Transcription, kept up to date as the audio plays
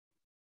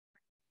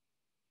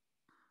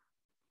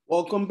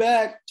Welcome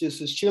back.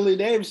 This is Chili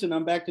Davidson.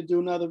 I'm back to do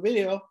another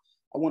video.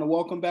 I want to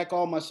welcome back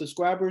all my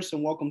subscribers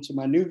and welcome to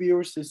my new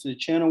viewers. This is a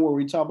channel where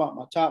we talk about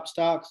my top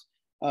stocks.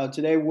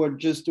 Today, we'll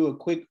just do a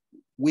quick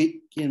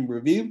week in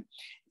review.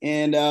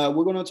 And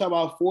we're going to talk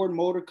about Ford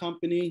Motor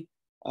Company.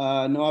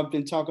 I know I've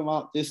been talking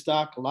about this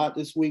stock a lot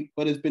this week,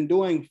 but it's been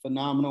doing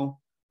phenomenal.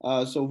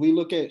 So if we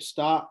look at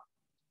stock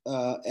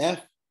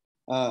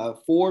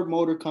Ford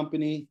Motor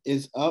Company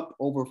is up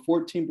over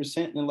 14%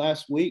 in the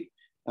last week.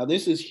 Now,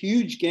 this is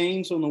huge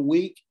gains on the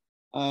week.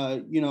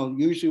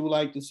 Usually we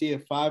like to see a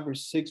 5 or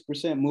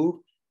 6% move,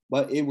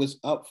 but it was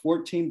up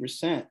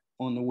 14%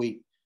 on the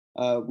week.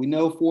 We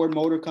know Ford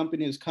Motor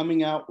Company is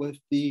coming out with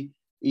the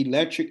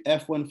electric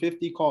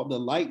F-150 called the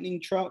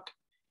Lightning truck,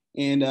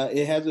 and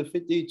it has a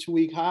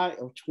 52-week high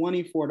of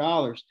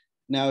 $24.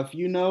 Now, if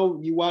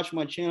you watch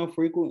my channel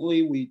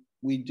frequently,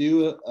 we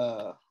do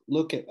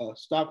look at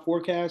stock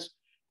forecasts.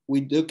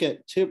 We look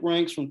at tip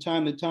ranks from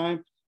time to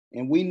time.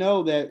 And we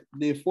know that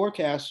the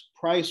forecast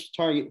price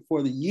target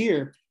for the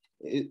year,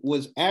 it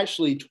was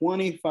actually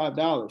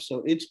 $25.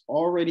 So it's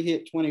already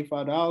hit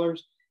 $25.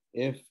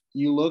 If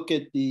you look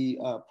at the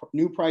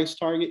new price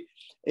target,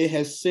 it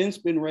has since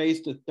been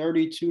raised to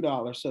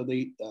 $32. So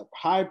the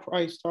high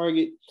price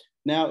target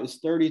now is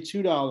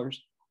 $32.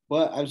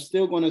 But I'm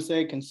still going to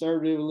say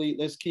conservatively,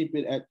 let's keep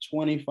it at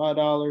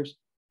 $25.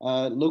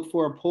 Look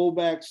for a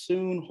pullback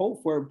soon,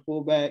 hope for a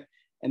pullback.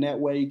 And that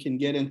way you can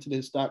get into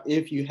this stock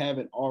if you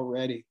haven't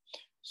already.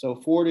 So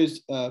Ford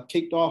has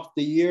kicked off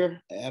the year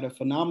at a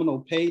phenomenal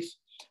pace.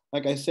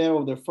 Like I said,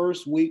 over the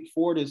first week,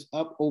 Ford is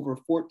up over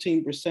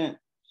 14%.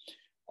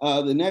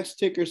 The next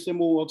ticker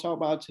symbol we'll talk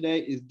about today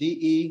is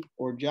DE,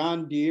 or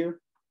John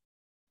Deere.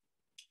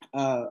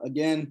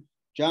 Again,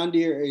 John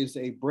Deere is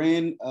a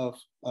brand of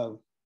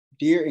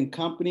Deere and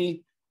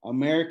Company,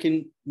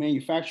 American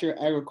manufacturer,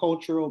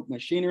 agricultural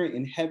machinery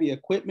and heavy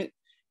equipment.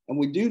 And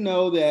we do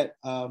know that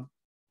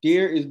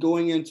Deere is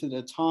going into the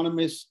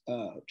autonomous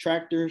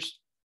tractors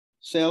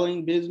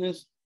selling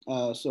business.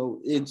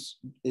 So it's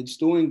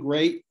doing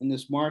great in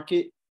this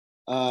market.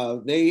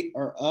 They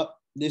are up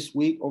this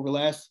week over the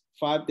last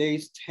 5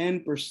 days,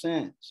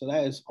 10%. So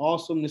that is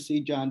awesome to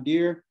see John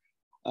Deere.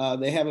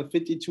 They have a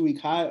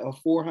 52-week high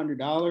of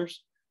 $400.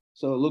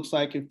 So it looks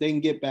like if they can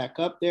get back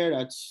up there,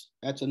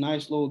 that's a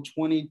nice little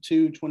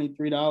 $22,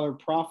 $23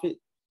 profit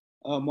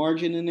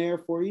margin in there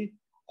for you.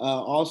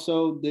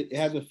 Also, it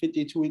has a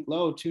 52-week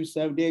low,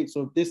 278.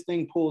 So if this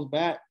thing pulls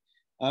back,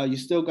 you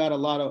still got a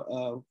lot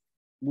of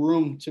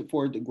room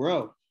for it to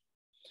grow.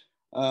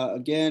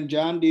 Again,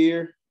 John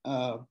Deere,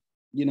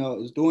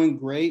 is doing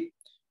great.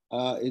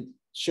 It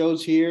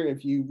shows here,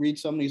 if you read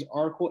some of these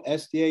articles,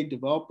 SDA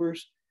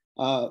developers,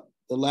 the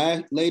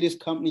latest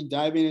company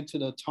diving into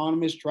the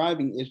autonomous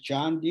driving is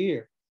John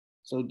Deere.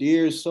 So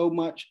Deere has so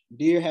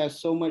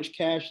much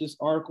cash. This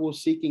article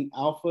is seeking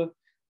alpha.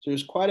 So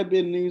there's quite a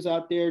bit of news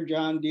out there.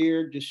 John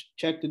Deere, just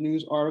check the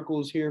news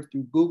articles here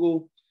through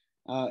Google,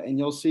 and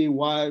you'll see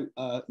why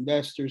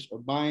investors are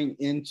buying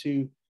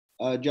into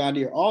John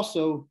Deere.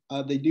 Also,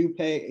 they do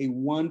pay a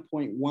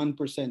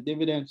 1.1%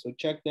 dividend, so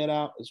check that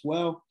out as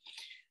well.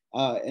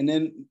 And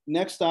then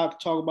next stock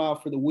to talk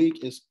about for the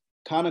week is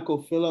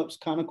ConocoPhillips.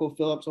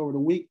 ConocoPhillips over the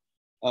week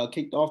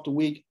kicked off the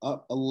week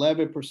up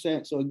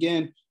 11%. So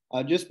again,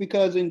 just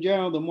because in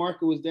general the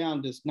market was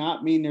down does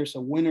not mean there's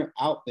a winner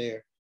out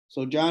there.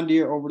 So John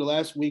Deere over the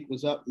last week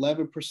was up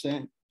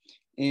 11%.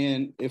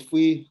 And if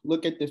we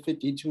look at the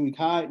 52-week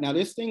high, now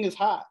this thing is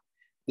hot.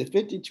 The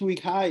 52-week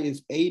high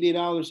is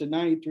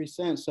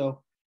 $80.93.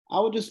 So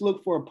I would just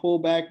look for a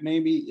pullback.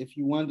 Maybe if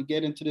you wanted to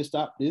get into this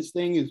stock, this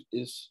thing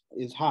is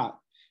hot.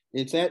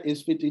 It's at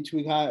its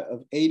 52-week high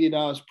of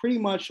 $80, pretty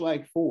much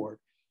like Ford.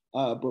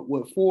 But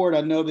with Ford,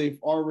 I know they've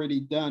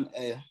already done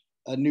a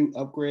new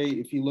upgrade.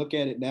 If you look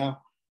at it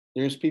now,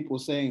 there's people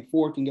saying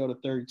Ford can go to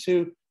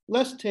 32.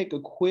 Let's take a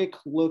quick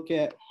look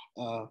at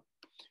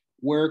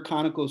where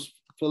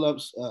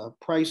ConocoPhillips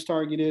price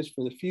target is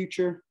for the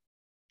future.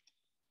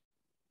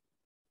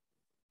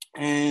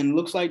 And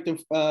looks like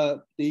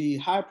the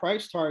high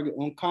price target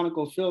on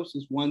ConocoPhillips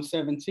is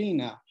 117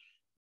 now.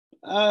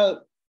 I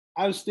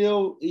was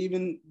still,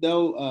 even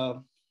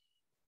though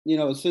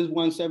it says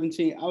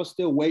 117, I would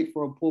still wait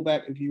for a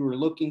pullback if you were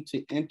looking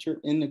to enter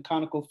in the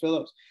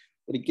ConocoPhillips.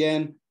 But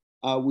again,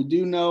 we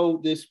do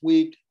know this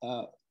week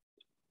a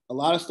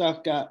lot of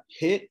stocks got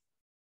hit,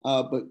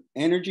 but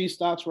energy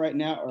stocks right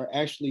now are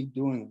actually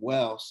doing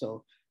well.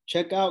 So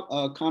check out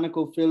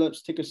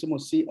ConocoPhillips, ticker symbol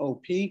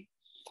COP.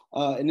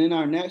 And then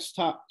our next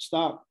stock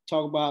talk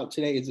about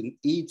today is an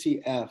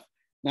ETF.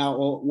 Now,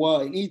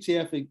 an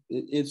ETF,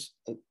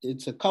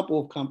 it's a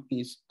couple of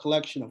companies,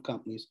 collection of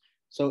companies.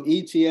 So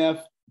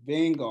ETF,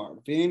 Vanguard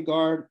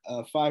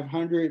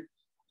 500.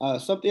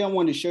 Something I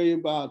wanted to show you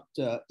about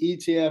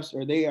ETFs,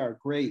 or they are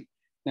great.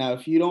 Now,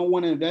 if you don't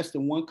want to invest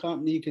in one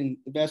company, you can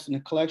invest in a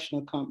collection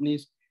of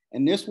companies.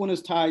 And this one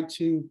is tied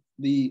to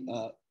the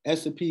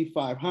S&P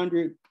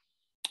 500,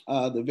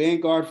 the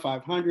Vanguard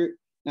 500.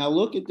 Now,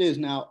 look at this.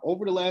 Now,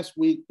 over the last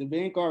week, the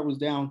Vanguard was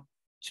down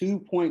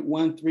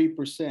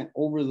 2.13%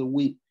 over the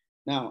week.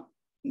 Now,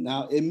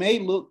 Now, it may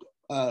look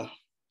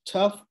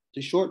tough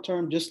the short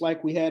term, just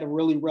like we had a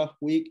really rough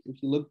week.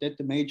 If you looked at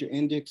the major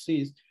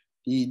indexes,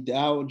 the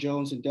Dow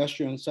Jones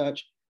Industrial and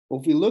such. But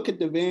if we look at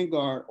the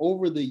Vanguard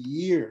over the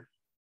year,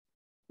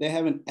 they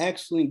have an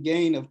excellent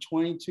gain of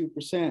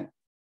 22%.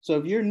 So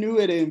if you're new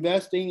at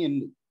investing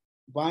and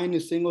buying a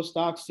single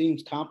stock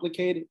seems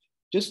complicated,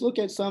 just look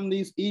at some of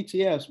these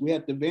ETFs. We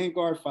had the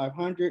Vanguard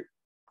 500.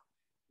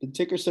 The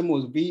ticker symbol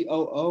is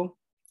VOO,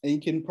 and you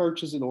can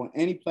purchase it on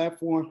any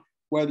platform,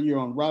 whether you're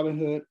on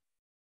Robinhood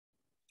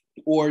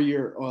or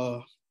you're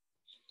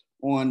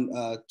on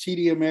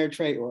TD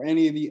Ameritrade or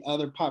any of the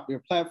other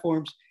popular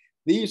platforms.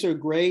 These are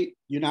great.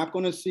 You're not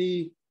going to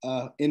see,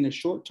 in the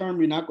short term,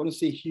 you're not going to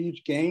see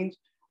huge gains,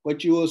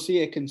 but you will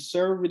see a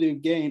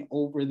conservative gain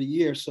over the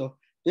year. So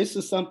this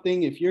is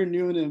something, if you're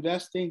new in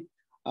investing,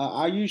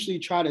 I usually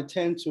try to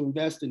tend to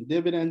invest in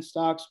dividend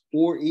stocks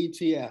or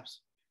ETFs.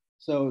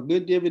 So a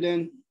good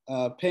dividend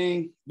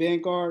paying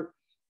Vanguard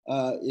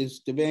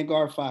is the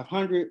Vanguard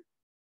 500.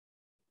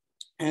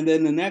 And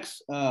then the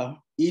next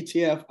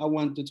ETF I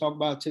wanted to talk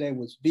about today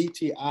was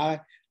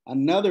VTI,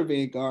 another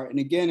Vanguard. And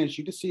again, as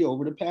you can see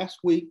over the past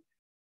week,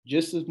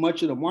 just as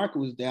much of the market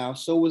was down,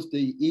 so was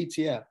the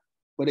ETF.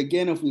 But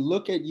again, if we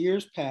look at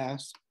years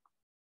past,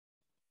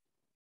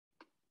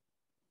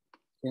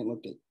 can't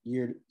look at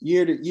year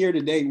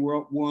to date,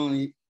 we're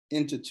only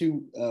into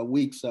 2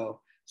 weeks, so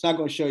it's not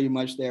going to show you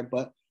much there.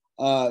 But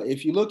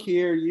if you look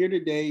here, year to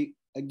date,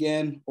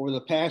 again, over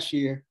the past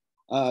year,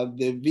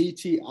 the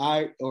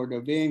VTI or the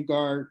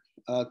Vanguard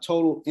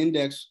total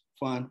index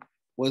fund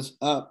was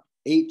up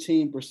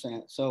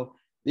 18%. So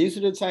these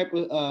are the type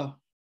of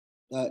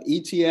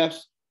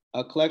ETFs,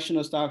 a collection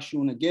of stocks you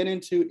want to get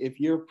into if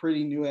you're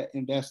pretty new at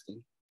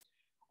investing.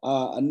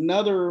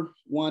 Another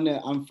one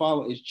that I'm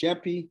following is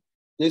JEPI.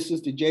 This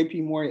is the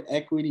JP Morgan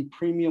Equity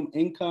Premium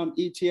Income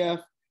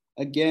ETF.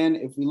 Again,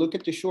 if we look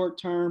at the short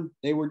term,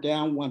 they were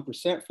down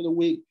 1% for the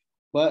week,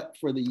 but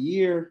for the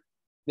year,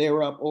 they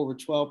were up over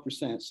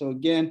 12%. So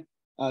again,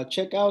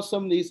 check out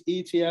some of these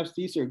ETFs.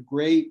 These are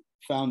great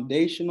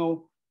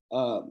foundational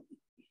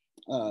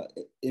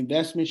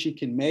investments you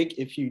can make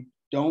if you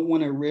don't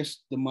want to risk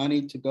the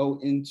money to go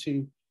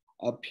into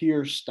a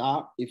pure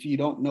stock, if you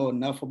don't know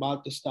enough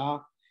about the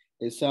stock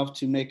itself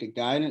to make a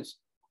guidance.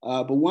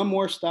 But one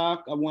more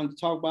stock I wanted to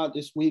talk about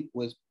this week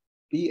was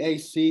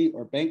BAC,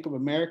 or Bank of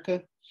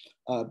America.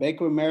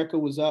 Bank of America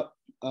was up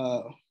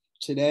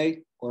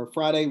today, or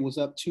Friday was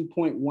up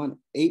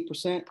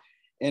 2.18%.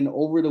 And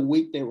over the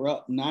week, they were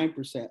up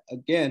 9%.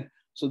 Again,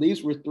 so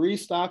these were 3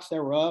 stocks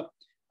that were up.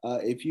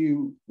 If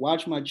you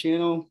watch my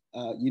channel,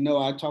 you know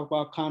I talk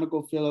about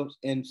ConocoPhillips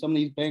and some of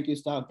these banking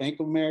stocks. Bank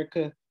of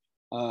America,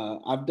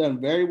 I've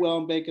done very well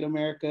in Bank of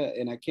America,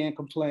 and I can't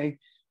complain.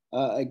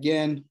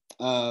 Again,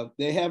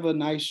 they have a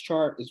nice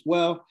chart as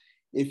well.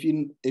 If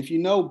you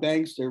know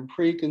banks, they're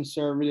pretty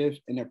conservative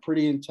and they're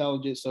pretty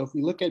intelligent. So if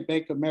you look at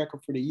Bank of America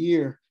for the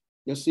year,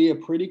 you'll see a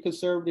pretty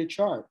conservative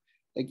chart.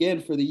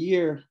 Again, for the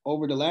year,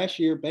 over the last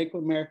year, Bank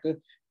of America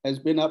has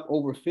been up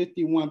over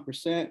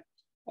 51%.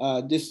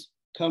 This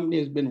company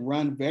has been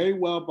run very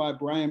well by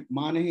Brian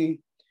Moynihan.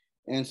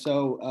 And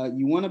so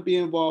you want to be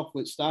involved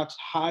with stocks,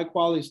 high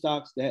quality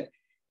stocks that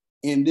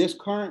in this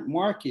current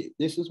market,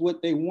 this is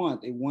what they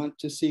want. They want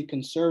to see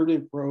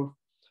conservative growth.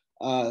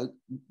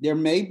 There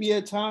may be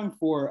a time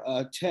for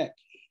tech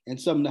and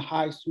some of the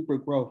high super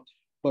growth,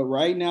 but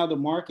right now the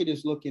market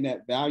is looking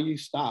at value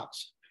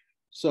stocks.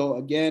 So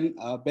again,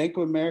 Bank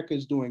of America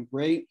is doing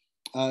great.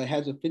 It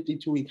has a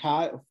 52-week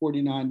high of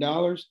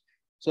 $49.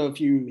 So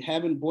if you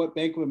haven't bought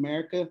Bank of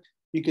America,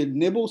 you could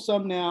nibble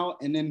some now,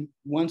 and then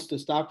once the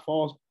stock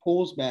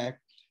pulls back,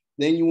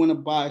 then you want to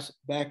buy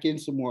back in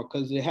some more,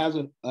 because it has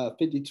a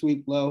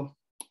 52-week low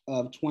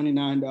of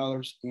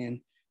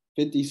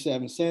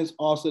 $29.57.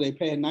 Also, they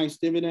pay a nice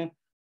dividend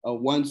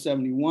of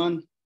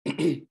 $171.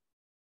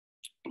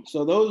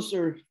 So those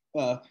are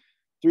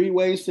 3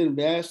 ways to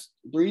invest,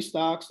 3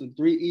 stocks and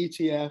 3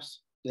 ETFs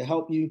to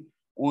help you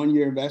on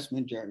your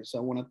investment journey. So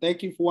I want to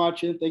thank you for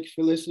watching. Thank you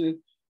for listening.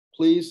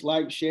 Please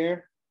like,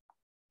 share.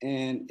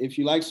 And if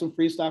you like some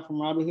free stock from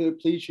Robinhood,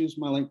 please use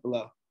my link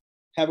below.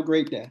 Have a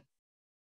great day.